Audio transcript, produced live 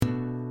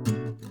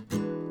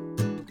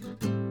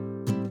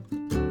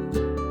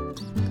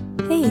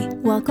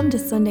Welcome to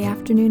Sunday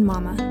Afternoon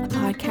Mama, a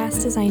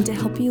podcast designed to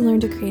help you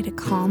learn to create a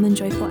calm and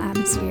joyful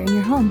atmosphere in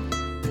your home.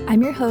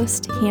 I'm your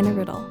host, Hannah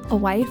Riddle, a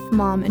wife,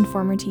 mom, and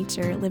former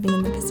teacher living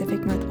in the Pacific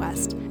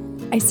Northwest.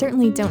 I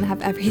certainly don't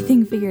have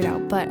everything figured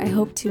out, but I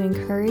hope to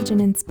encourage and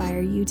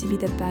inspire you to be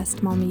the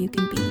best mommy you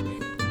can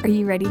be. Are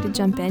you ready to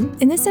jump in?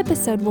 In this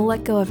episode, we'll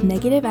let go of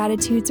negative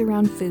attitudes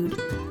around food,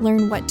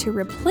 learn what to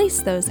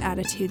replace those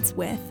attitudes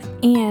with,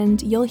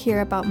 and you'll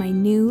hear about my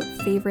new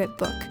favorite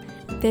book.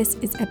 This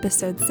is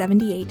episode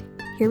 78.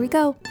 Here we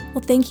go.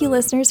 Well, thank you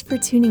listeners for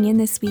tuning in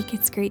this week.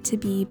 It's great to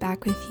be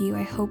back with you.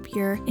 I hope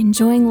you're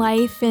enjoying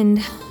life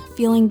and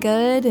feeling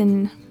good.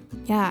 And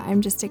yeah,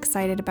 I'm just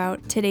excited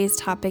about today's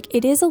topic.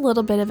 It is a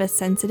little bit of a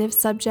sensitive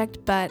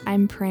subject, but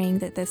I'm praying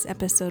that this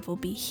episode will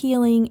be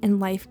healing and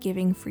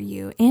life-giving for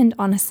you, and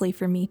honestly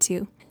for me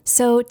too.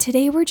 So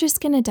today we're just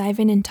going to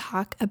dive in and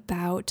talk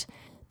about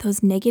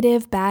those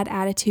negative, bad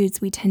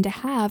attitudes we tend to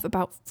have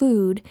about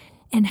food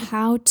and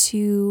how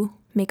to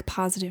make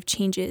positive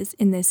changes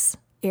in this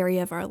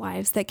area of our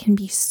lives that can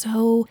be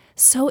so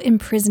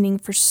imprisoning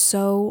for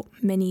so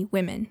many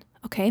women.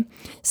 Okay,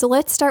 so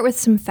let's start with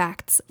some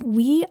facts.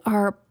 We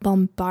are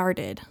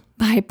bombarded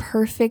by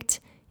perfect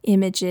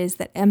images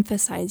that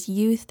emphasize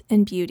youth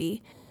and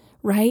beauty,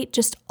 right?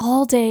 Just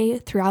all day,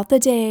 throughout the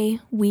day,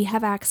 we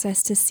have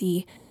access to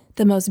see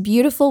the most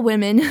beautiful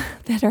women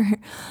that are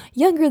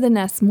younger than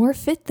us, more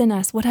fit than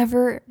us,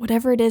 whatever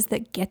it is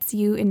that gets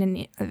you in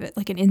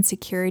an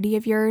insecurity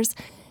of yours.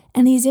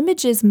 And these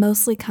images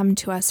mostly come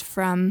to us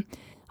from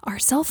our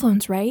cell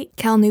phones, right?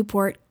 Cal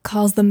Newport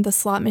calls them the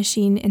slot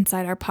machine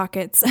inside our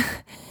pockets.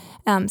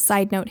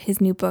 Side note,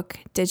 his new book,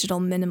 Digital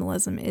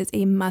Minimalism, is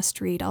a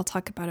must-read. I'll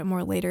talk about it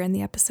more later in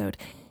the episode.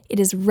 It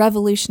is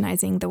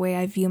revolutionizing the way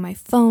I view my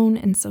phone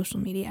and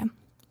social media.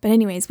 But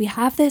anyways, we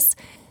have this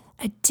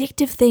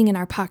addictive thing in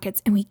our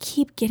pockets, and we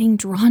keep getting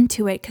drawn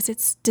to it because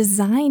it's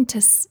designed to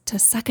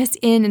suck us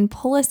in and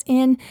pull us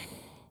in.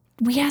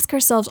 We ask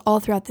ourselves all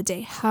throughout the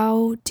day,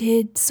 how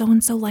did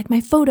so-and-so like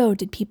my photo?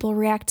 Did people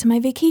react to my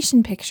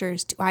vacation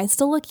pictures? Do I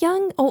still look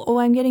young? Oh,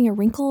 I'm getting a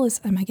wrinkle.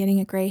 Am I getting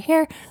a gray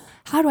hair?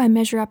 How do I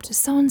measure up to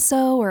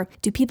so-and-so? Or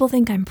do people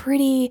think I'm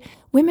pretty?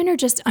 Women are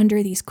just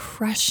under these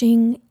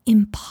crushing,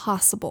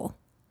 impossible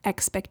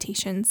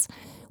expectations.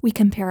 We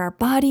compare our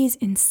bodies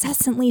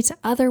incessantly to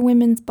other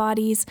women's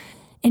bodies,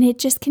 and it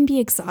just can be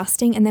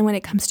exhausting. And then when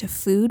it comes to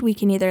food, we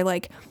can either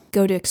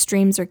go to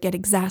extremes or get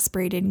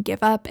exasperated and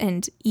give up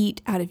and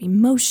eat out of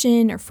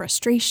emotion or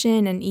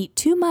frustration and eat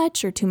too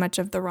much or too much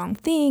of the wrong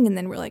thing. And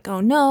then we're like,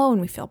 oh no,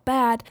 and we feel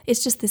bad.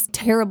 It's just this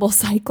terrible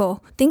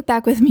cycle. Think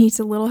back with me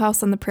to Little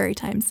House on the Prairie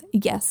times.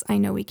 Yes, I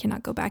know we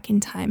cannot go back in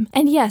time.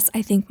 And yes,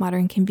 I think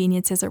modern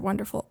conveniences are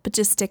wonderful, but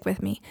just stick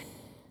with me.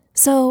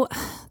 So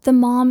the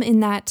mom in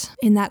that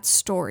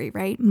story,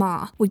 right,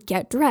 Ma, would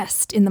get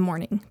dressed in the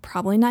morning,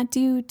 probably not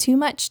do too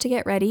much to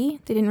get ready.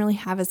 They didn't really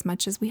have as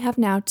much as we have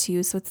now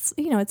too, so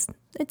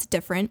it's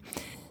different.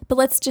 But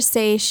let's just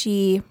say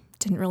she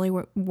didn't really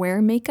wear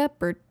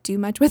makeup or do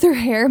much with her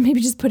hair,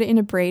 maybe just put it in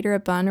a braid or a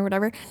bun or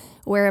whatever,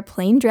 wear a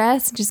plain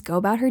dress, and just go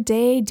about her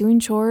day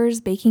doing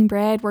chores, baking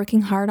bread,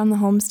 working hard on the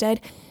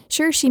homestead.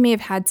 Sure, she may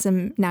have had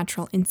some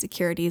natural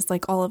insecurities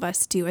like all of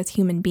us do as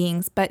human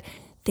beings, but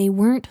they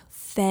weren't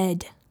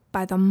fed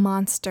by the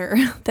monster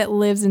that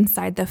lives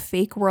inside the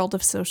fake world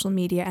of social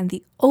media and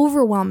the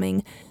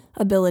overwhelming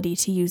ability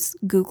to use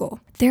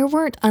Google. There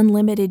weren't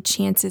unlimited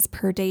chances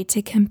per day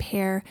to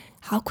compare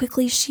how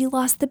quickly she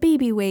lost the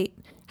baby weight,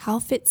 how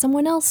fit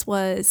someone else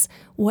was,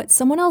 what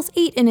someone else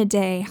ate in a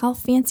day, how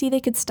fancy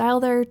they could style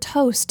their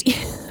toast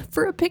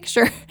for a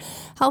picture,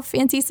 how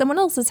fancy someone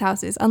else's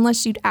house is,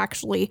 unless you'd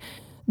actually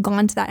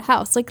gone to that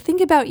house.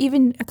 Think about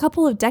even a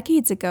couple of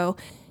decades ago,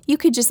 you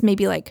could just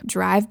maybe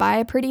drive by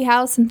a pretty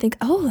house and think,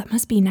 oh, that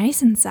must be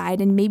nice inside.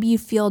 And maybe you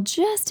feel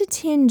just a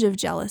tinge of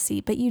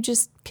jealousy, but you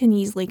just can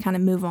easily kind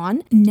of move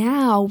on.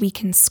 Now we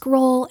can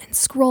scroll and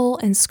scroll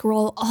and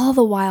scroll, all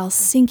the while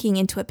sinking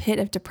into a pit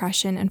of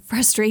depression and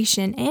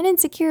frustration and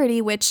insecurity,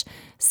 which,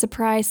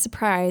 surprise,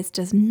 surprise,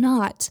 does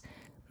not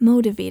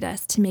motivate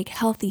us to make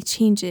healthy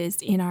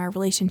changes in our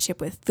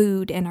relationship with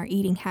food and our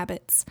eating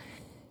habits.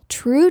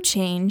 True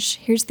change,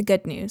 here's the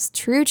good news,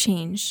 true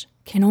change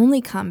can only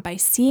come by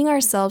seeing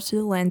ourselves through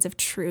the lens of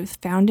truth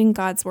found in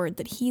God's word,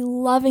 that He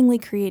lovingly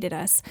created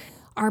us.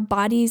 Our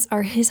bodies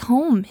are His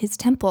home, His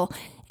temple,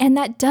 and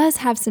that does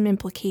have some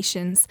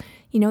implications,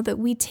 that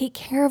we take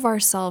care of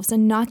ourselves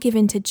and not give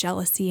in to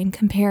jealousy and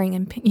comparing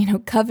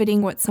and,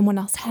 coveting what someone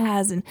else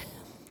has. And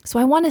so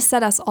I want to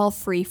set us all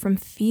free from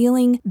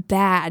feeling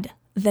bad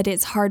that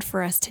it's hard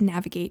for us to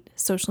navigate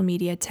social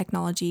media,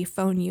 technology,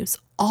 phone use.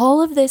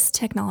 All of this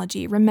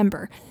technology,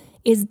 remember,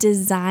 is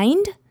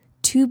designed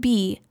to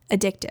be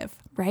addictive,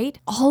 right?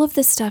 All of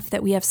the stuff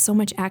that we have so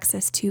much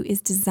access to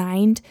is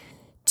designed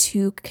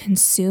to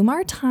consume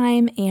our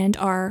time and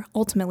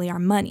ultimately our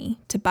money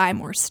to buy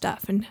more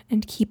stuff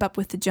and keep up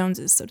with the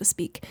Joneses, so to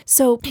speak.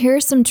 So here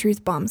are some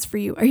truth bombs for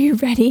you. Are you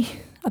ready?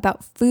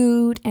 About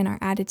food and our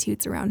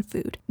attitudes around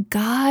food.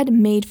 God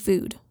made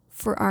food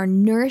for our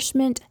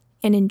nourishment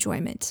and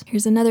enjoyment.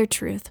 Here's another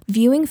truth.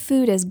 Viewing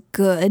food as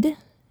good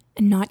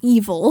and not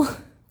evil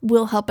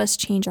will help us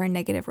change our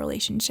negative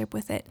relationship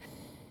with it.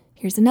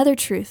 Here's another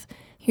truth.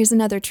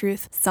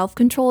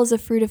 Self-control is a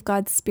fruit of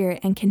God's Spirit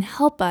and can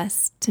help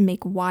us to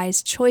make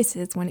wise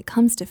choices when it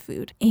comes to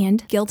food.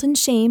 And guilt and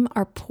shame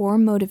are poor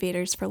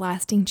motivators for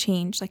lasting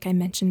change, like I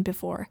mentioned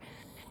before.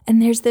 And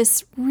there's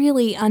this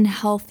really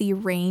unhealthy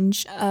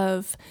range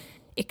of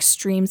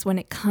extremes when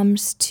it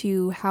comes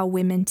to how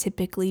women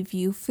typically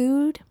view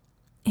food.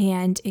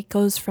 And it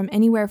goes from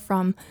anywhere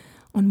from,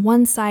 on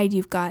one side,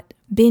 you've got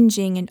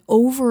binging and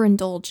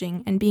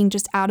overindulging and being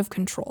just out of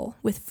control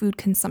with food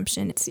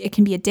consumption. It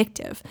can be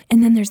addictive.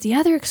 And then there's the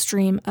other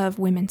extreme of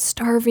women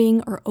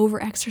starving or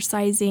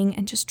overexercising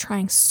and just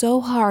trying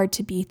so hard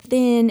to be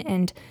thin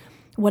and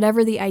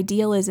whatever the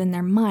ideal is in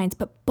their minds.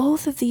 But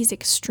both of these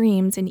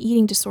extremes and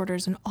eating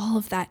disorders and all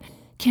of that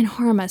can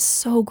harm us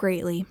so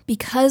greatly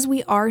because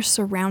we are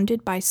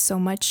surrounded by so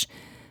much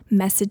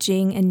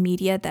messaging and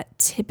media that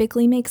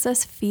typically makes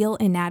us feel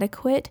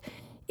inadequate.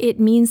 It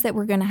means that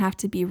we're going to have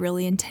to be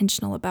really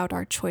intentional about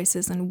our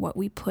choices and what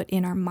we put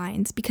in our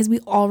minds because we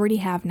already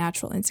have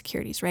natural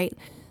insecurities, right?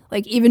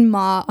 Like even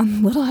Ma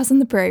on Little House on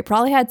the Prairie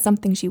probably had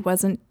something she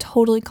wasn't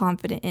totally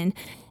confident in.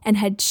 And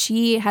had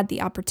she had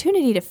the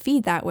opportunity to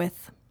feed that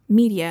with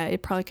media,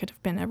 it probably could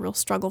have been a real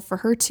struggle for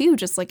her too,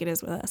 just like it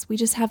is with us. We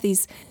just have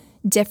these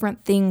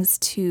different things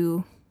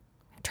to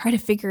try to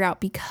figure out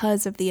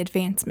because of the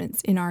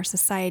advancements in our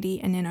society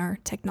and in our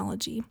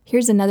technology.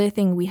 Here's another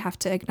thing we have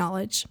to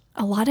acknowledge.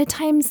 A lot of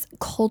times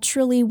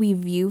culturally we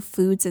view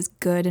foods as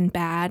good and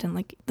bad and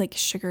like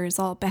sugar is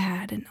all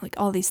bad and like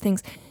all these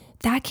things.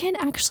 That can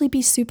actually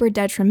be super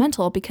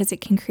detrimental because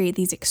it can create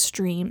these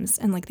extremes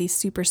and like these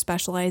super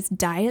specialized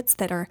diets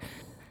that are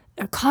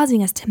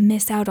causing us to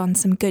miss out on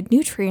some good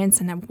nutrients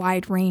and a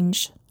wide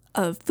range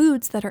of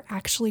foods that are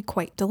actually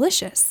quite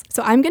delicious.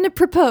 So I'm going to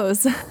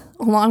propose,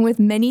 along with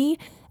many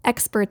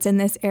experts in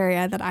this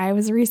area that I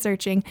was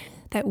researching,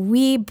 that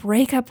we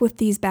break up with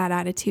these bad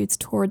attitudes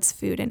towards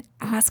food and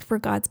ask for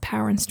God's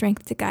power and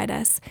strength to guide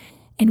us,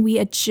 and we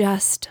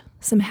adjust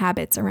some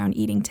habits around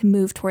eating to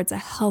move towards a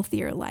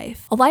healthier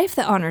life, a life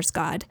that honors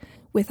God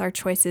with our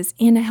choices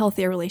and a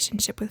healthier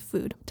relationship with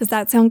food. Does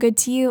that sound good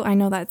to you? I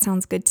know that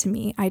sounds good to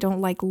me. I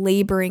don't like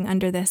laboring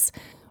under this,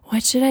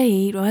 what should I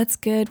eat? What's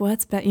good?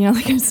 What's bad?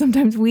 Like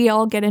sometimes we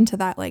all get into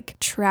that like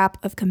trap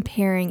of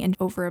comparing and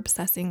over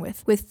obsessing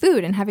with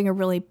food and having a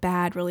really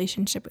bad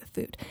relationship with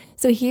food.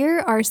 So here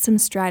are some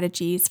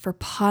strategies for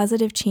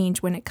positive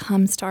change when it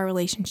comes to our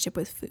relationship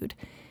with food.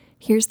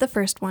 Here's the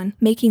first one.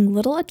 Making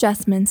little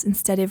adjustments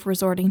instead of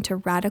resorting to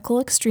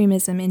radical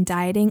extremism in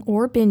dieting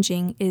or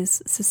binging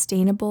is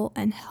sustainable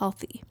and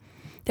healthy.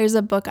 There's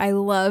a book I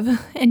love,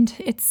 and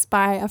it's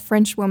by a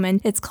French woman.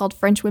 It's called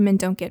French Women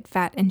Don't Get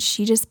Fat, and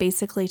she just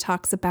basically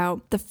talks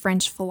about the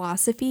French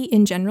philosophy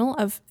in general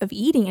of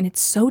eating, and it's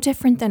so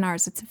different than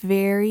ours. It's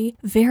very,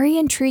 very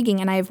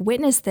intriguing, and I've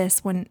witnessed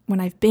this when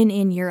I've been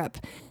in Europe.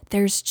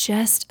 There's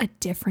just a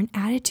different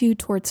attitude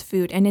towards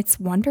food, and it's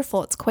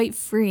wonderful. It's quite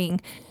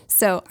freeing.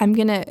 So I'm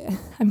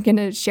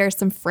gonna share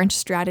some French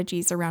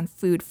strategies around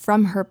food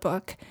from her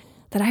book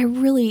that I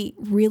really,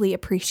 really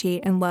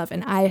appreciate and love,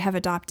 and I have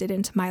adopted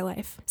into my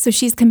life. So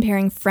she's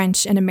comparing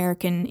French and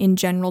American in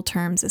general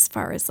terms as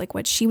far as like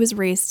what she was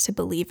raised to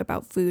believe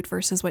about food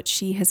versus what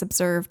she has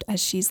observed as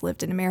she's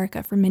lived in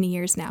America for many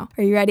years now.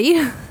 Are you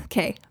ready?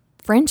 Okay.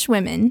 French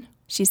women,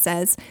 she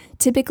says,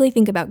 typically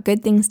think about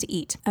good things to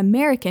eat.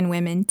 American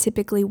women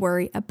typically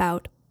worry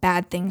about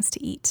bad things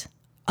to eat.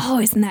 Oh,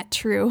 isn't that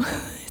true?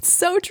 It's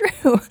so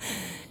true.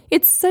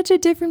 It's such a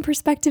different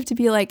perspective to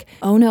be like,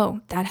 oh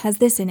no, that has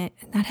this in it,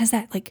 and that has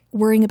that, like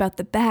worrying about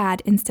the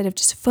bad instead of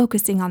just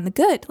focusing on the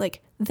good.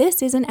 Like,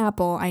 this is an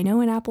apple. I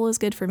know an apple is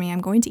good for me. I'm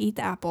going to eat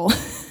the apple.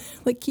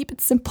 Like, keep it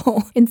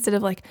simple instead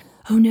of like,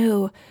 oh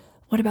no,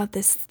 what about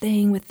this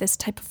thing with this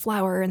type of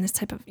flour and this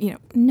type of,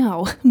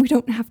 no, we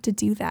don't have to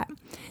do that.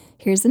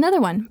 Here's another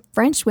one.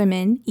 French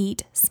women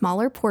eat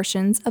smaller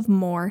portions of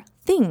more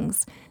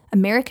things.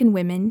 American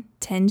women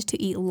tend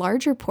to eat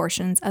larger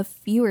portions of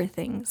fewer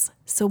things.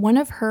 So one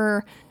of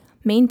her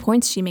main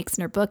points she makes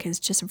in her book is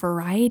just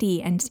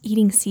variety, and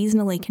eating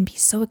seasonally can be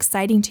so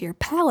exciting to your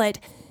palate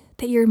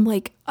that you're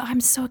like, oh,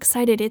 I'm so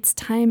excited. It's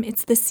time.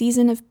 It's the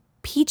season of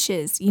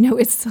peaches.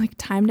 It's like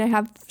time to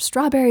have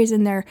strawberries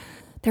in their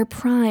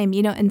prime,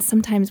 and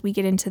sometimes we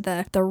get into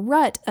the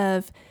rut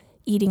of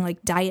eating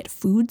like diet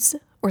foods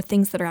or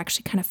things that are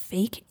actually kind of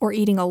fake, or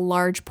eating a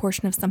large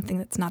portion of something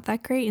that's not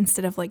that great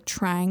instead of like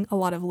trying a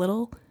lot of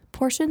little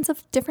portions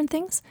of different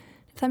things,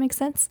 if that makes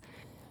sense.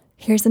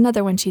 Here's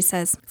another one. She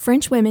says,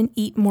 French women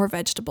eat more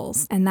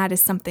vegetables, and that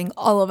is something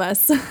all of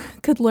us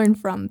could learn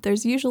from.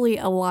 There's usually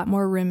a lot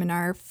more room in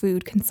our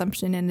food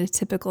consumption in a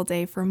typical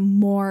day for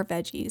more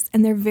veggies,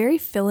 and they're very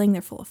filling.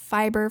 They're full of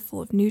fiber,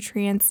 full of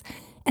nutrients,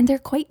 and they're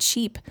quite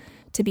cheap,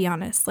 to be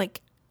honest.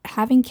 Like,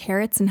 having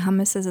carrots and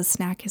hummus as a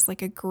snack is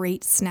like a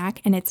great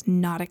snack, and it's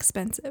not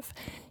expensive.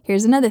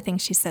 Here's another thing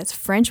she says.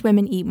 French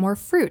women eat more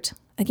fruit.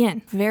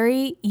 Again,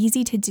 very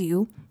easy to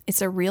do. It's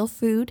a real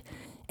food,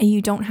 and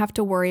you don't have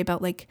to worry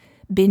about like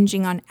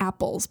binging on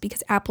apples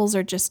because apples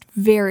are just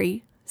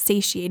very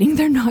satiating.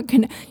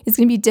 It's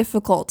gonna be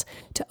difficult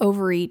to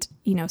overeat,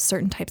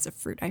 certain types of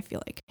fruit, I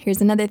feel like. Here's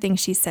another thing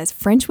she says: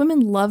 French women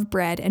love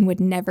bread and would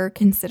never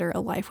consider a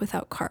life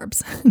without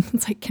carbs.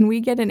 It's like, can we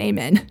get an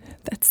amen?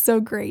 That's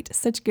so great.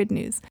 Such good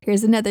news.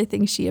 Here's another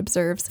thing she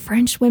observes: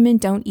 French women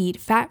don't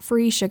eat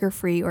fat-free,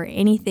 sugar-free, or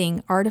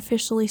anything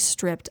artificially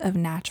stripped of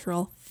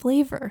natural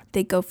flavor.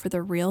 They go for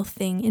the real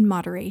thing in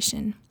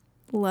moderation.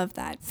 Love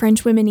that.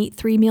 French women eat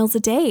 3 meals a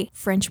day.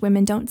 French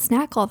women don't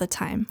snack all the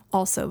time.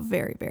 Also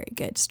very, very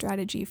good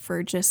strategy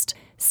for just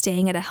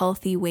staying at a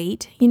healthy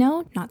weight,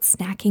 not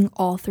snacking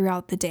all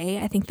throughout the day.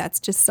 I think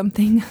that's just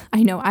something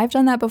I know I've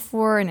done that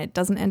before and it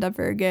doesn't end up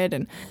very good.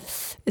 And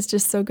it's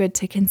just so good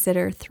to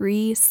consider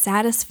 3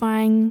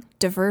 satisfying,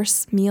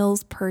 diverse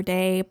meals per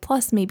day,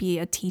 plus maybe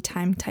a tea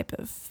time type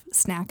of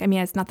snack. I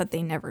mean, it's not that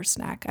they never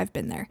snack. I've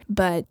been there.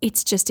 But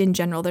it's just in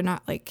general, they're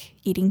not like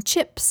eating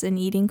chips and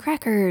eating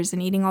crackers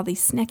and eating all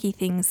these snacky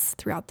things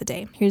throughout the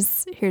day.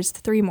 Here's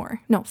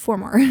 4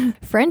 more.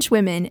 French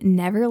women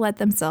never let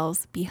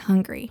themselves be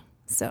hungry.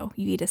 So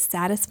you eat a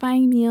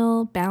satisfying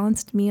meal,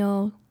 balanced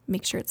meal,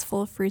 make sure it's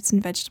full of fruits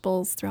and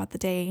vegetables throughout the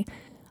day.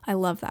 I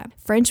love that.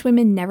 French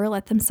women never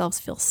let themselves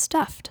feel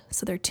stuffed.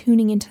 So they're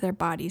tuning into their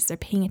bodies, they're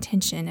paying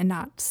attention and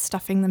not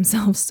stuffing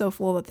themselves so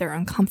full that they're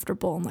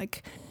uncomfortable and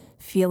like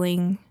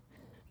feeling,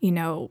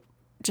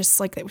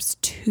 just like it was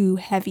too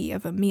heavy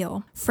of a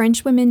meal.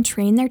 French women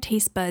train their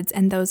taste buds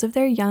and those of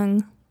their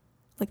young,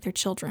 like their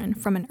children,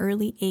 from an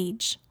early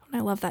age. And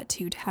I love that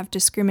too, to have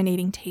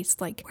discriminating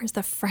taste, like where's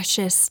the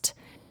freshest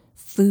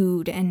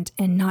food and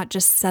not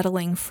just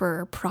settling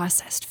for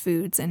processed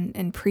foods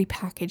and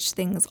prepackaged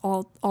things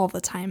all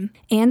the time.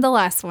 And the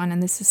last one,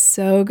 and this is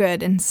so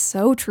good and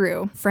so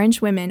true: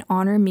 French women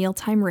honor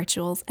mealtime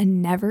rituals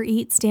and never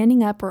eat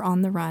standing up or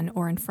on the run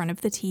or in front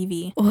of the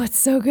TV. Oh, it's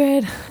so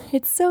good.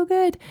 It's so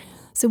good.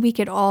 So we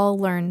could all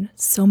learn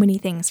so many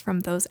things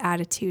from those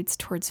attitudes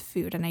towards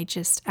food, and I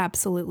just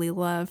absolutely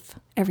love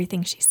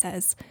everything she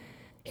says.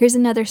 Here's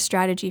another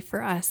strategy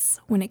for us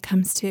when it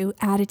comes to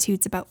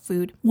attitudes about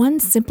food.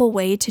 One simple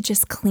way to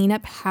just clean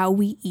up how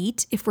we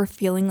eat if we're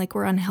feeling like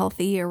we're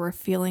unhealthy or we're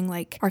feeling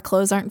like our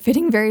clothes aren't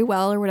fitting very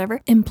well or whatever,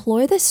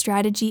 employ the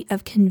strategy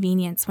of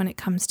convenience when it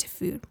comes to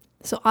food.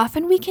 So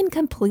often we can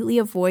completely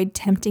avoid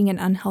tempting and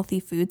unhealthy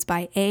foods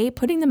by A,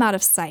 putting them out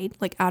of sight,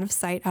 like out of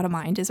sight, out of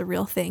mind is a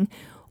real thing,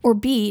 or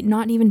B,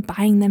 not even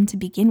buying them to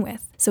begin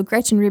with. So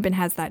Gretchen Rubin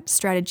has that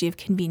strategy of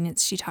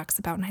convenience she talks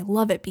about, and I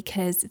love it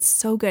because it's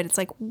so good. It's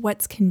like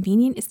what's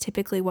convenient is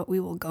typically what we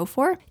will go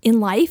for in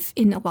life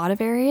in a lot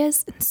of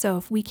areas. And so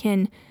if we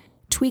can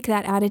tweak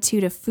that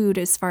attitude of food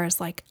as far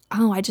as like,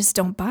 oh, I just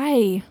don't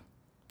buy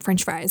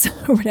French fries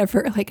or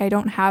whatever. Like I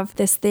don't have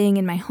this thing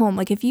in my home.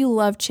 Like if you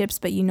love chips,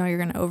 but you know you're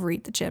going to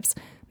overeat the chips,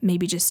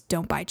 maybe just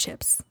don't buy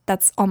chips.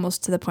 That's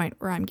almost to the point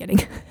where I'm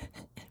getting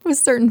with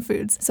certain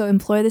foods. So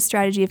employ the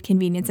strategy of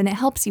convenience, and it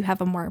helps you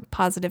have a more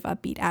positive,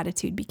 upbeat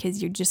attitude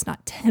because you're just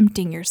not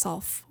tempting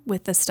yourself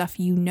with the stuff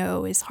you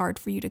know is hard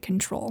for you to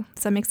control.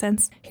 Does that make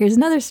sense? Here's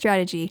another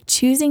strategy.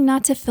 Choosing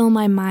not to fill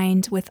my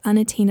mind with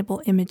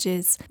unattainable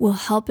images will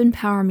help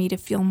empower me to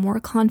feel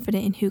more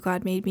confident in who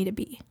God made me to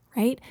be,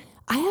 right?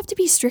 I have to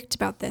be strict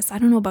about this. I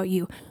don't know about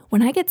you.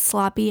 When I get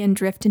sloppy and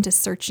drift into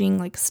searching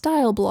like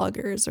style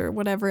bloggers or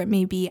whatever it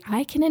may be,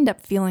 I can end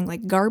up feeling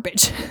like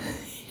garbage.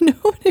 You know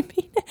what I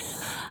mean?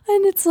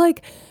 And it's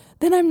like,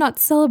 then I'm not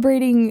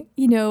celebrating,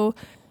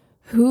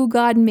 who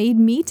God made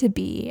me to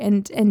be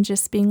and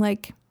just being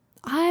like,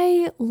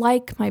 I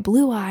like my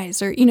blue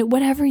eyes or,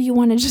 whatever you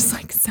want to just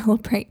like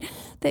celebrate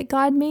that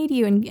God made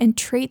you and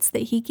traits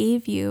that he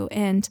gave you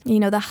and,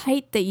 the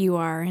height that you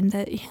are and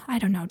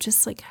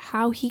just like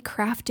how he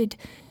crafted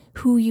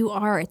who you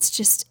are.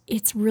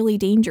 It's really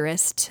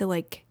dangerous to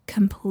like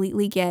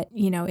completely get,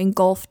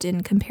 engulfed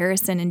in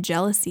comparison and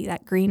jealousy,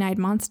 that green-eyed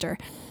monster.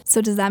 So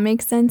does that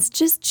make sense?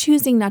 Just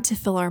choosing not to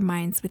fill our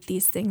minds with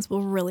these things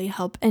will really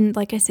help. And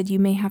like I said, you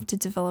may have to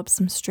develop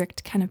some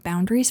strict kind of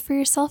boundaries for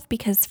yourself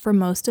because for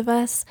most of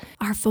us,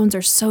 our phones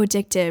are so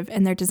addictive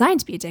and they're designed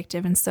to be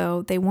addictive. And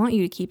so they want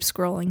you to keep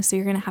scrolling. So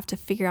you're going to have to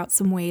figure out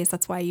some ways.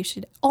 That's why you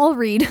should all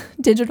read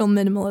Digital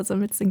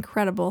Minimalism. It's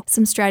incredible.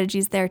 Some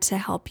strategies there to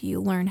help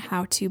you learn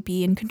how to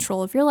be in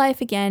control of your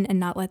life again and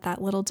not let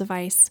that little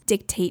device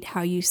dictate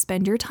how you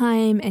spend your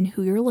time and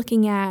who you're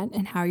looking at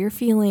and how you're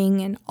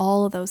feeling and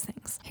all of those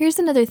things. Here's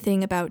another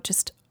thing about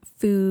just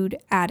food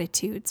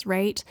attitudes,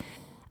 right?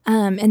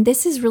 And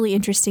this is really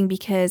interesting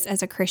because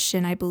as a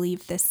Christian, I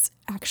believe this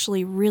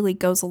actually really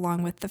goes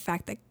along with the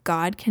fact that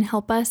God can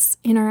help us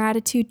in our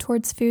attitude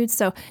towards food.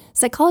 So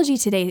Psychology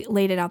Today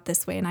laid it out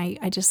this way, and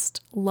I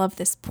just love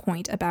this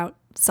point about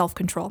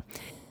self-control.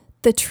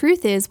 The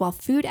truth is, while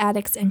food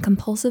addicts and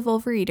compulsive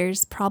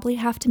overeaters probably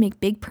have to make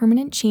big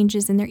permanent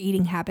changes in their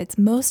eating habits,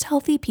 most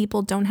healthy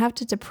people don't have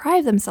to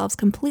deprive themselves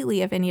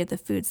completely of any of the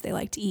foods they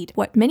like to eat.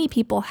 What many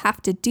people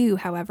have to do,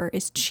 however,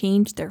 is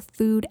change their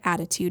food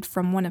attitude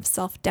from one of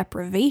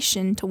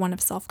self-deprivation to one of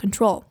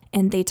self-control.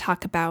 And they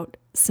talk about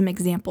some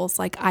examples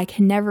like I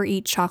can never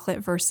eat chocolate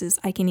versus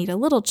I can eat a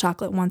little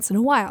chocolate once in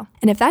a while.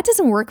 And if that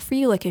doesn't work for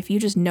you, like if you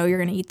just know you're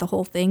going to eat the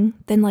whole thing,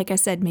 then like I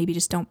said, maybe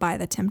just don't buy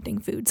the tempting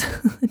foods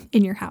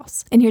in your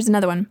house. And here's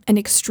another one, an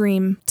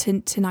extreme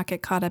to not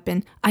get caught up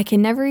in. I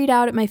can never eat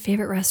out at my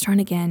favorite restaurant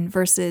again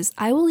versus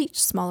I will eat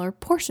smaller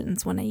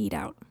portions when I eat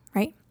out,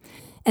 right?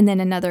 And then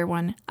another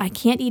one, I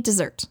can't eat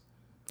dessert.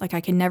 Like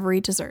I can never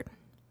eat dessert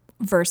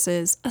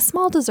versus a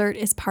small dessert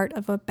is part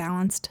of a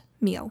balanced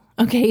meal.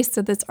 Okay,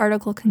 so this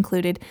article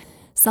concluded,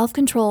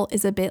 self-control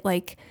is a bit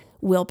like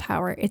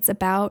willpower. It's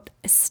about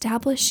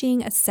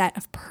establishing a set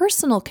of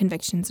personal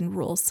convictions and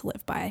rules to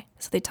live by.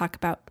 So they talk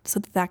about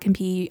so that can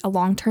be a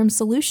long-term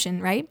solution,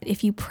 right?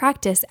 If you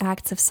practice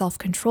acts of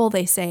self-control,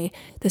 they say,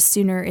 the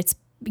sooner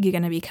you're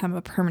going to become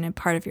a permanent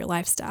part of your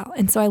lifestyle.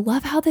 And so I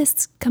love how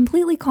this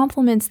completely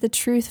complements the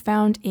truth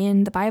found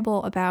in the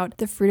Bible about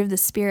the fruit of the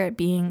Spirit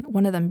being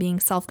one of them being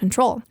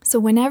self-control. So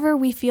whenever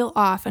we feel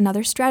off,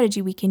 another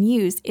strategy we can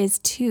use is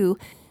to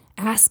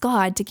ask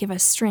God to give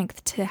us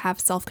strength to have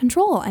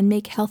self-control and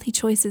make healthy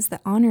choices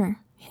that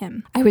honor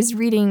Him. I was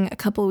reading a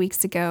couple of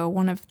weeks ago,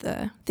 one of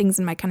the things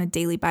in my kind of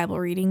daily Bible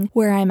reading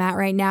where I'm at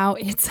right now,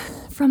 it's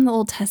from the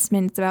Old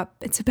Testament.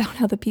 It's about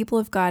how the people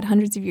of God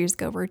hundreds of years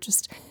ago were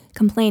just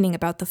complaining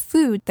about the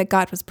food that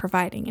God was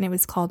providing, and it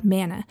was called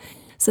manna.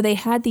 So they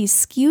had these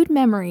skewed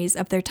memories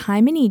of their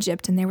time in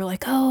Egypt, and they were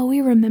like, oh,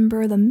 we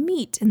remember the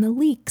meat and the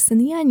leeks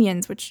and the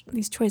onions, which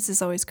these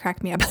choices always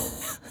crack me up.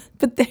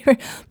 But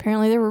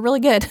apparently they were really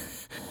good.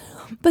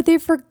 But they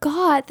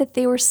forgot that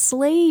they were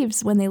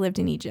slaves when they lived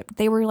in Egypt.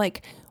 They were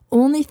like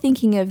only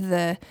thinking of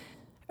the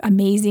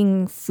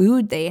amazing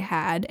food they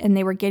had, and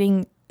they were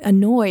getting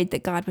annoyed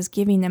that God was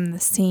giving them the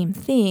same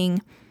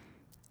thing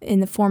in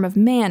the form of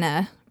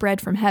manna, bread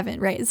from heaven,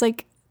 right? It's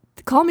like,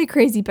 call me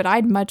crazy, but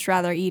I'd much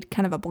rather eat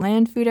kind of a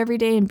bland food every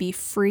day and be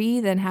free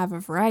than have a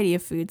variety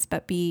of foods,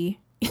 but be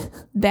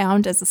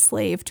bound as a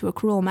slave to a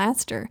cruel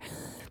master.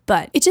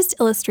 But it just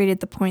illustrated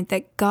the point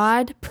that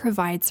God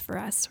provides for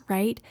us,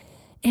 right?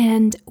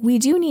 And we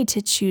do need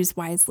to choose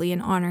wisely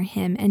and honor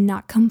Him and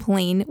not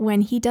complain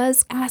when He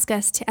does ask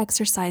us to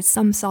exercise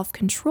some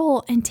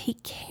self-control and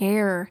take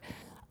care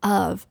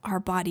of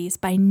our bodies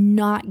by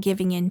not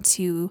giving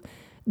into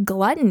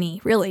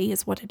gluttony, really,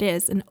 is what it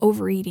is, and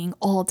overeating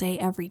all day,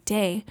 every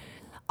day.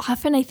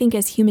 Often I think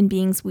as human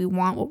beings, we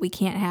want what we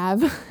can't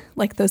have.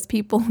 Like those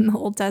people in the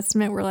Old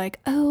Testament were like,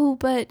 oh,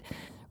 but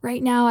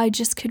right now I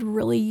just could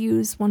really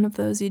use one of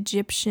those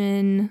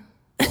Egyptian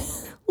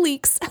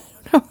leeks. I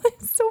don't know.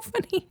 It's so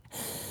funny.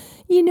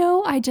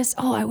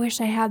 I wish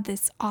I had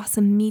this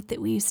awesome meat that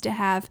we used to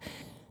have.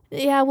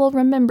 Yeah, well,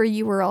 remember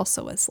you were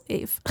also a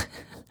slave.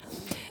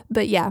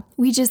 But yeah,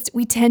 we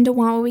tend to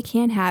want what we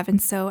can't have. And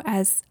so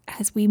as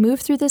we move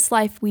through this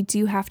life, we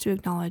do have to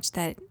acknowledge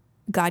that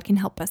God can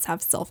help us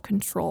have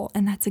self-control.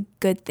 And that's a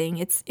good thing.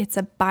 It's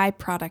a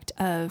byproduct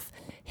of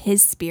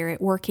His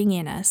Spirit working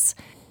in us,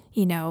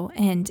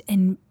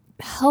 and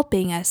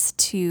helping us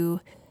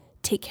to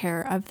take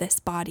care of this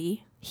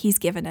body He's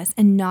given us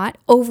and not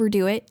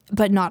overdo it,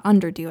 but not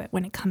underdo it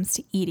when it comes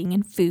to eating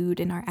and food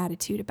and our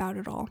attitude about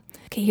it all.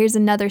 Okay, here's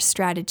another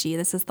strategy.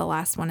 This is the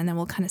last one, and then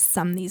we'll kind of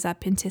sum these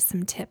up into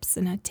some tips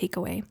and a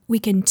takeaway. We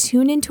can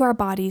tune into our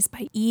bodies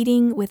by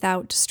eating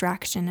without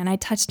distraction. And I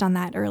touched on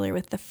that earlier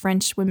with the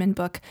French women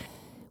book.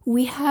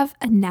 We have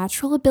a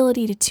natural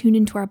ability to tune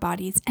into our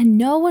bodies and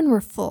know when we're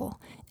full.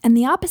 And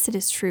the opposite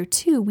is true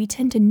too. We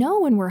tend to know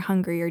when we're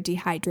hungry or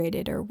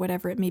dehydrated or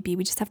whatever it may be.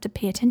 We just have to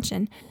pay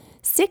attention.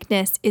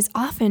 Sickness is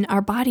often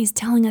our bodies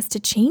telling us to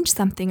change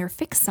something or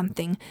fix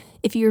something.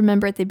 If you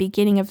remember at the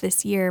beginning of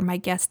this year, my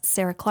guest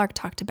Sarah Clark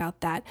talked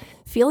about that.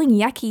 Feeling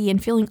yucky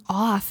and feeling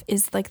off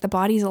is like the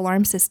body's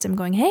alarm system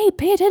going, hey,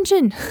 pay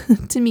attention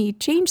to me,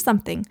 change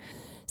something.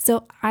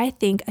 So I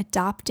think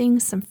adopting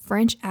some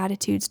French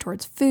attitudes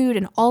towards food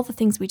and all the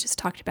things we just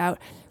talked about,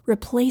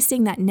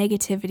 replacing that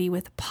negativity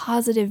with a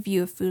positive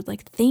view of food,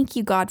 like, thank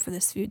you, God, for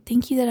this food.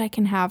 Thank you that I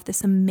can have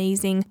this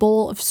amazing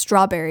bowl of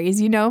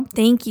strawberries,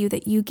 Thank you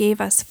that you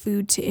gave us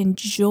food to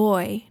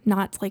enjoy,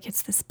 not like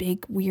it's this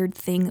big weird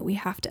thing that we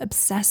have to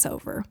obsess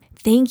over.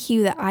 Thank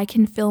you that I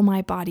can fill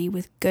my body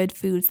with good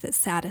foods that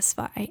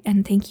satisfy,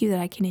 and thank you that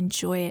I can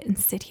enjoy it and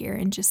sit here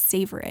and just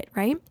savor it,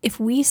 right? If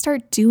we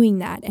start doing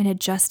that and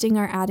adjusting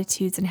our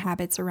attitudes and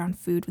habits around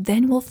food,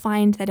 then we'll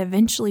find that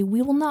eventually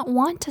we will not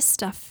want to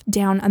stuff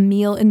down a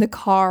meal in the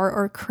car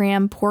or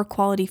cram poor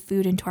quality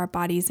food into our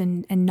bodies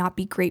and not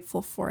be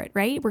grateful for it,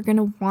 right? We're going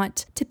to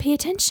want to pay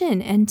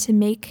attention and to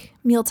make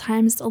meal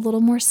times a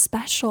little more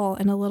special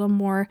and a little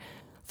more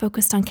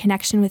focused on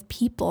connection with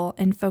people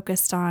and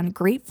focused on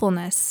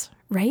gratefulness,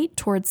 right?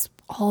 Towards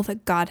all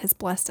that God has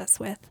blessed us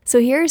with. So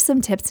here are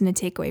some tips and a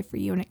takeaway for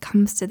you when it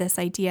comes to this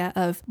idea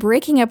of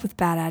breaking up with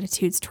bad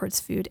attitudes towards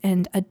food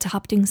and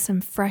adopting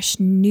some fresh,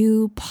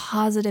 new,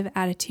 positive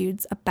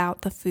attitudes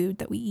about the food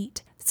that we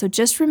eat. So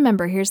just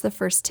remember, here's the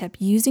first tip.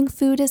 Using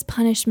food as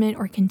punishment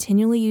or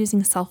continually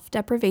using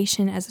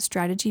self-deprivation as a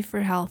strategy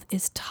for health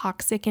is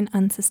toxic and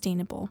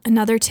unsustainable.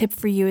 Another tip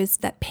for you is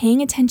that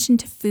paying attention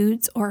to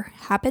foods or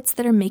habits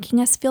that are making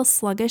us feel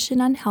sluggish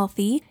and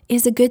unhealthy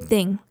is a good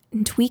thing.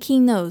 And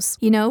tweaking those,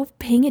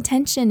 paying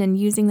attention and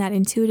using that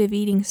intuitive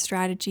eating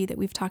strategy that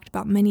we've talked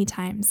about many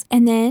times.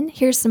 And then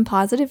here's some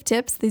positive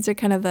tips. These are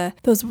kind of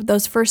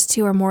those first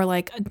two are more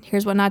like,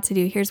 here's what not to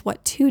do, here's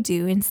what to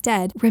do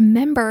instead.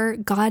 Remember,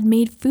 God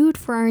made food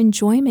for our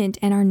enjoyment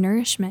and our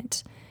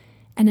nourishment.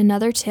 And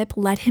another tip,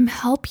 let him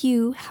help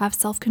you have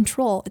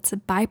self-control. It's a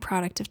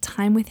byproduct of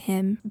time with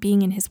him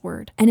being in his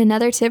word. And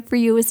another tip for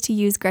you is to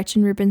use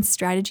Gretchen Rubin's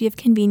strategy of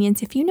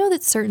convenience. If you know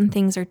that certain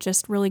things are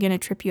just really going to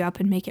trip you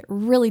up and make it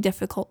really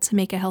difficult to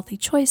make a healthy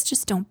choice,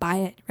 just don't buy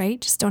it, right?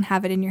 Just don't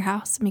have it in your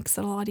house. It makes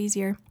it a lot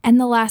easier. And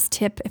the last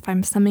tip, if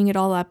I'm summing it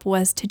all up,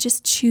 was to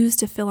just choose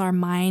to fill our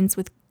minds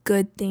with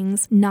good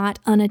things, not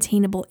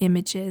unattainable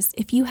images.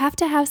 If you have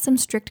to have some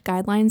strict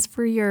guidelines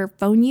for your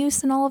phone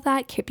use and all of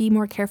that, be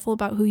more careful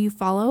about who you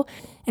follow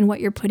and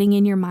what you're putting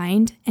in your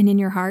mind and in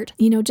your heart.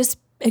 Just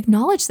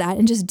acknowledge that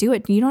and just do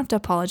it. You don't have to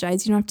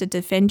apologize. You don't have to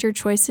defend your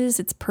choices.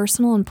 It's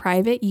personal and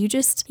private. You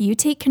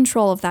take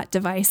control of that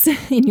device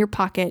in your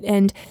pocket,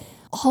 and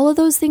all of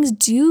those things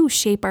do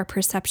shape our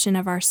perception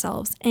of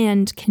ourselves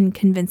and can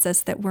convince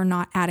us that we're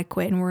not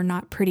adequate and we're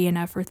not pretty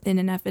enough or thin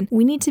enough. And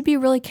we need to be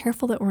really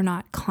careful that we're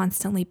not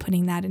constantly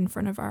putting that in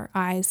front of our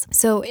eyes.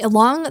 So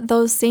along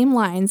those same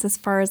lines, as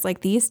far as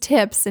like these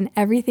tips and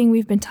everything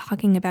we've been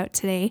talking about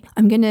today,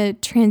 I'm going to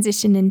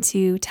transition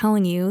into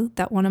telling you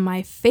that one of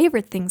my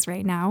favorite things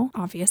right now,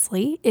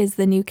 obviously, is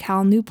the new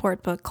Cal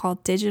Newport book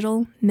called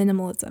Digital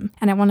Minimalism.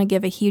 And I want to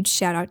give a huge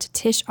shout out to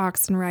Tish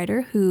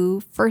Oxenreider,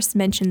 who first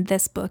mentioned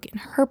this book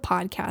in her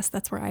podcast.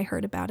 That's where I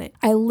heard about it.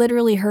 I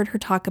literally heard her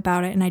talk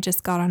about it and I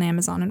just got on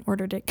Amazon and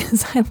ordered it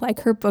because I like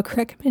her book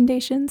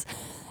recommendations.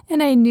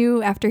 And I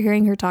knew after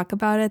hearing her talk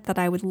about it that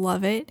I would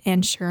love it.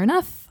 And sure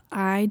enough,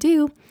 I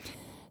do.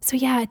 So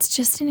yeah, it's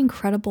just an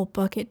incredible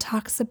book. It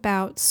talks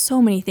about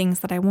so many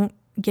things that I won't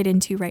get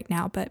into right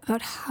now, but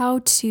about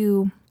how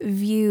to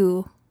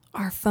view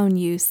our phone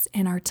use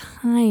and our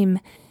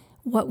time,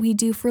 what we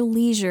do for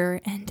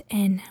leisure, and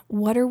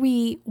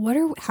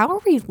how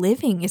are we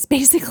living is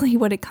basically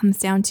what it comes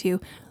down to.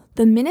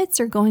 The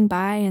minutes are going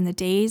by and the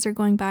days are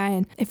going by,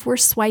 and if we're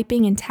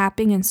swiping and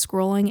tapping and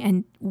scrolling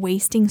and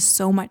wasting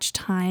so much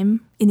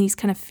time in these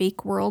kind of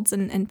fake worlds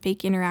and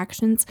fake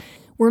interactions,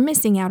 we're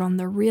missing out on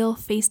the real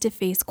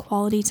face-to-face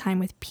quality time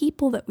with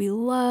people that we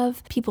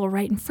love, people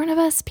right in front of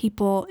us,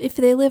 people, if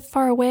they live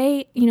far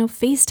away,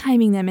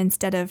 FaceTiming them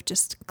instead of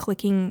just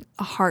clicking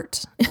a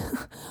heart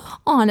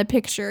on a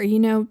picture,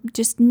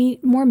 just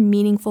more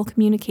meaningful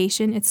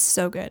communication. It's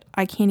so good.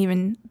 I can't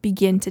even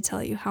begin to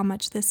tell you how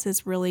much this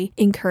has really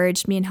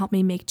encouraged me and helped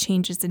me make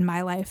changes in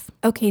my life.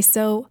 Okay,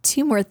 so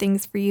 2 more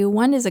things for you.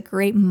 One is a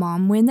great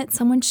mom win that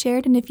someone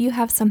shared, and if you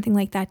have something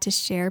like that to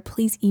share,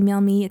 please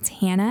email me. It's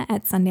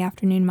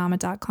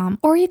hannah@sundayafternoonmama.com,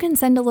 or you can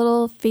send a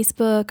little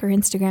Facebook or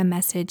Instagram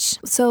message.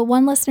 So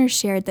one listener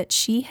shared that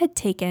she had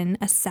taken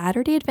a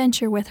Saturday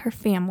adventure with her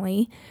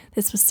family.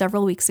 This was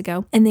several weeks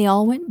ago, and they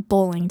all went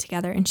bowling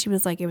together, and she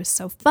was like, it was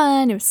so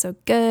fun, it was so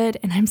good,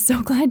 and I'm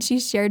so glad she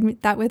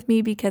shared that with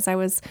me because I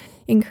was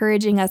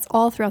encouraging us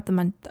all throughout the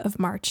month of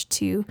March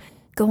to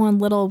go on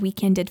little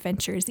weekend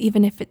adventures,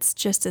 even if it's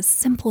just as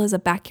simple as a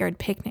backyard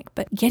picnic,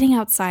 but getting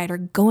outside or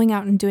going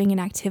out and doing an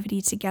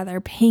activity together,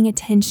 paying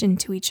attention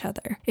to each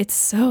other. It's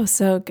so,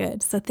 so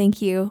good. So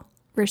thank you,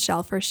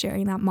 Rochelle, for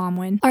sharing that mom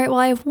win. All right, well,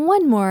 I have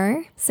one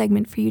more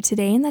segment for you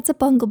today, and that's a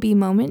bumblebee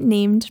moment,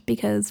 named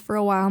because for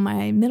a while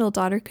my middle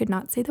daughter could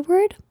not say the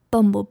word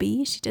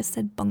bumblebee. She just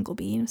said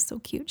bunglebee, and it was so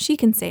cute. She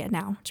can say it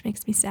now, which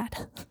makes me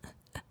sad.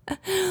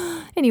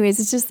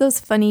 Anyways, it's just those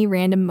funny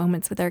random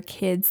moments with our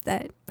kids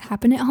that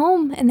happen at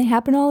home, and they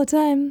happen all the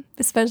time,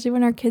 especially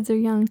when our kids are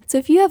young. So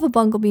if you have a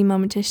bumblebee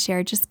moment to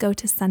share, just go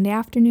to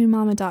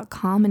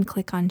SundayAfternoonMama.com and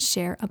click on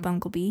Share a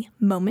Bumblebee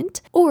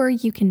Moment, or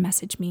you can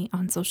message me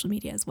on social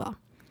media as well.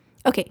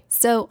 Okay,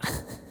 so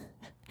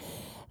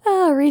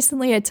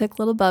recently I took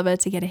little Bubba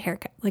to get a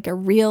haircut, like a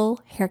real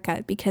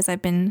haircut, because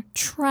I've been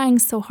trying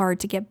so hard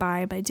to get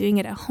by doing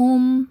it at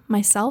home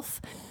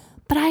myself.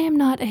 But I am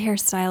not a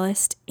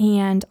hairstylist,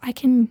 and I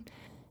can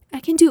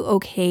do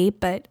okay,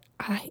 but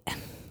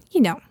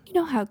you know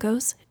how it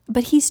goes.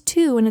 But he's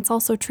 2, and it's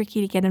also tricky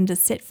to get him to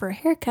sit for a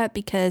haircut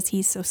because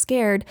he's so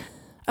scared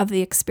of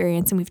the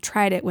experience, and we've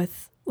tried it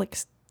with like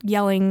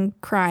yelling,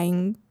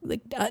 crying,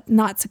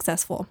 not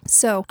successful.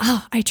 So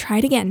I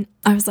tried again.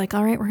 I was like,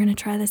 all right, we're going to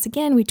try this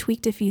again. We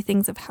tweaked a few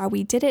things of how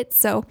we did it.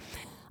 So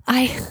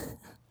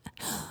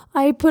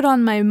I put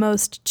on my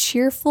most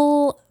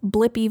cheerful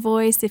Blippi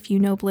voice. If you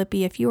know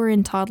Blippi, if you are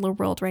in toddler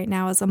world right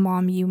now as a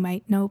mom, you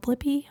might know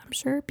Blippi, I'm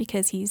sure,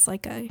 because he's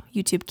like a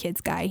YouTube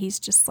Kids guy. He's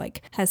just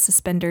like has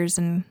suspenders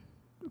and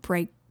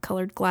bright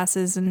colored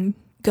glasses and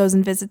goes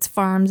and visits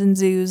farms and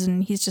zoos,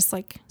 and he's just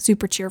like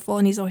super cheerful,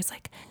 and he's always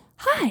like,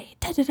 hi,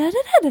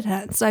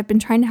 da-da-da-da-da-da. So I've been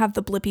trying to have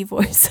the Blippi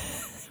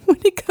voice when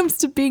it comes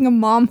to being a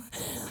mom.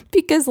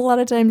 because a lot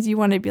of times you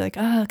want to be like,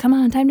 oh, come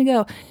on, time to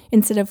go,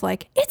 instead of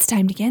like, it's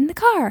time to get in the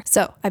car.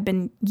 So I've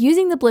been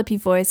using the Blippi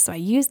voice. So I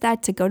used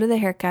that to go to the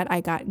haircut.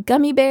 I got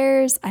gummy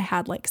bears. I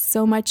had like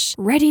so much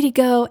ready to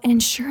go.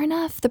 And sure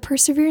enough, the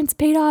perseverance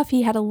paid off.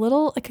 He had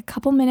a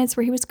couple minutes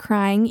where he was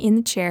crying in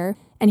the chair.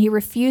 And he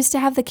refused to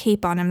have the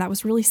cape on him. That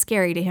was really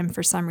scary to him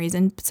for some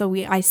reason. So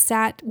I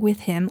sat with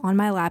him on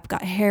my lap,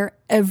 got hair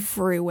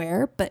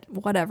everywhere, but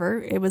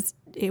whatever,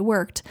 it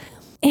worked.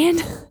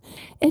 And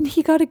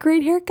he got a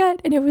great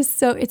haircut, and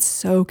it's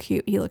so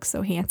cute. He looks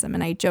so handsome.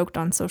 And I joked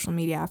on social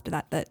media after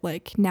that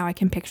like now I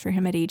can picture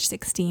him at age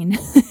 16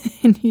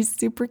 and he's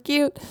super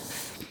cute.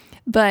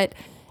 But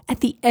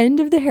at the end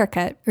of the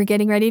haircut, we're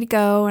getting ready to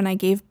go, and I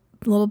gave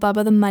little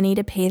Bubba the money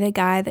to pay the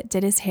guy that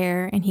did his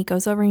hair, and he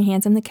goes over and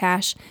hands him the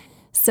cash.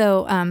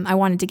 So I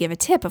wanted to give a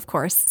tip, of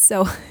course.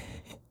 So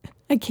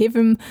I gave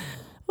him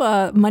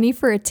money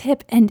for a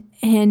tip,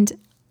 and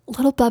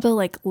little Bubba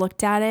like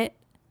looked at it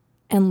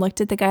and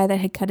looked at the guy that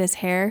had cut his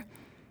hair,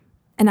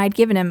 and I'd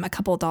given him a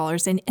couple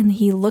dollars, and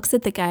he looks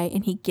at the guy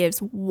and he gives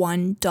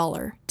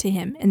 $1 to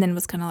him, and then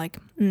was kind of like,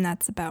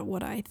 that's about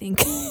what I think.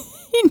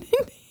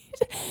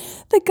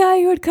 The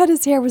guy who had cut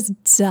his hair was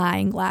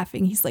dying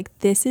laughing. He's like,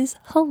 this is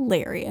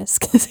hilarious,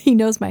 because he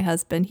knows my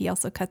husband. He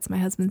also cuts my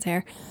husband's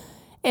hair.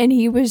 And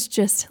he was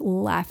just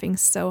laughing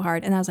so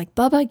hard. And I was like,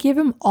 Bubba, give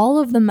him all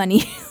of the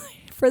money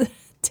for the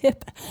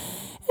tip.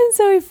 And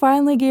so he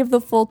finally gave the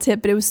full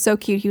tip, but it was so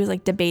cute. He was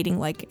like debating,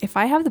 like, if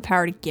I have the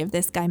power to give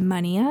this guy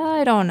money,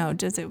 I don't know.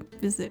 Is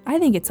it? I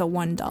think it's a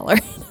 $1. I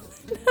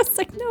was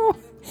like, no,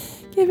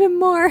 give him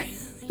more.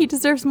 He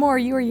deserves more.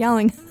 You were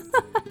yelling,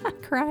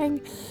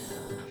 crying.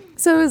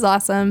 So it was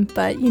awesome.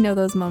 But you know,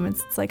 those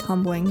moments, it's like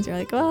humbling. You're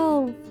like,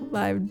 well,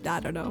 I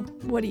don't know.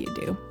 What do you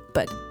do?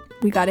 But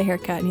we got a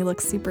haircut and he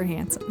looks super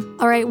handsome.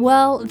 All right,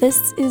 well,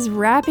 this is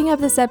wrapping up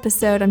this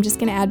episode. I'm just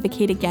going to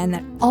advocate again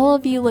that all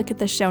of you look at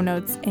the show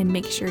notes and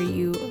make sure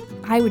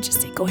I would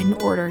just say go ahead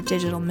and order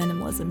Digital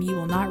Minimalism. You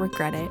will not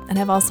regret it. And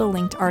I've also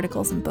linked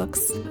articles and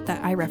books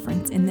that I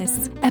reference in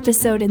this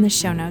episode in the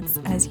show notes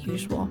as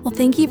usual. Well,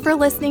 thank you for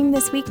listening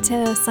this week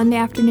to Sunday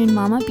Afternoon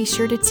Mama. Be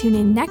sure to tune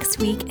in next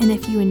week. And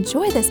if you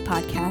enjoy this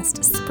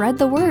podcast, spread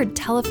the word.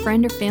 Tell a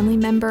friend or family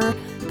member.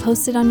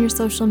 Post it on your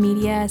social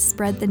media,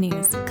 spread the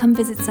news. Come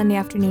visit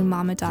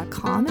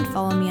SundayAfternoonMama.com and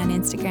follow me on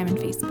Instagram and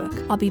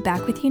Facebook. I'll be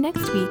back with you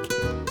next week.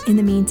 In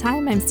the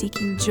meantime, I'm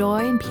seeking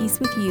joy and peace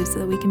with you so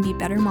that we can be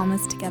better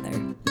mamas together.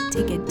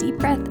 Take a deep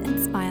breath and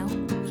smile.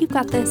 You've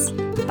got this.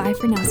 Bye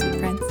for now, sweet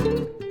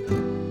friends.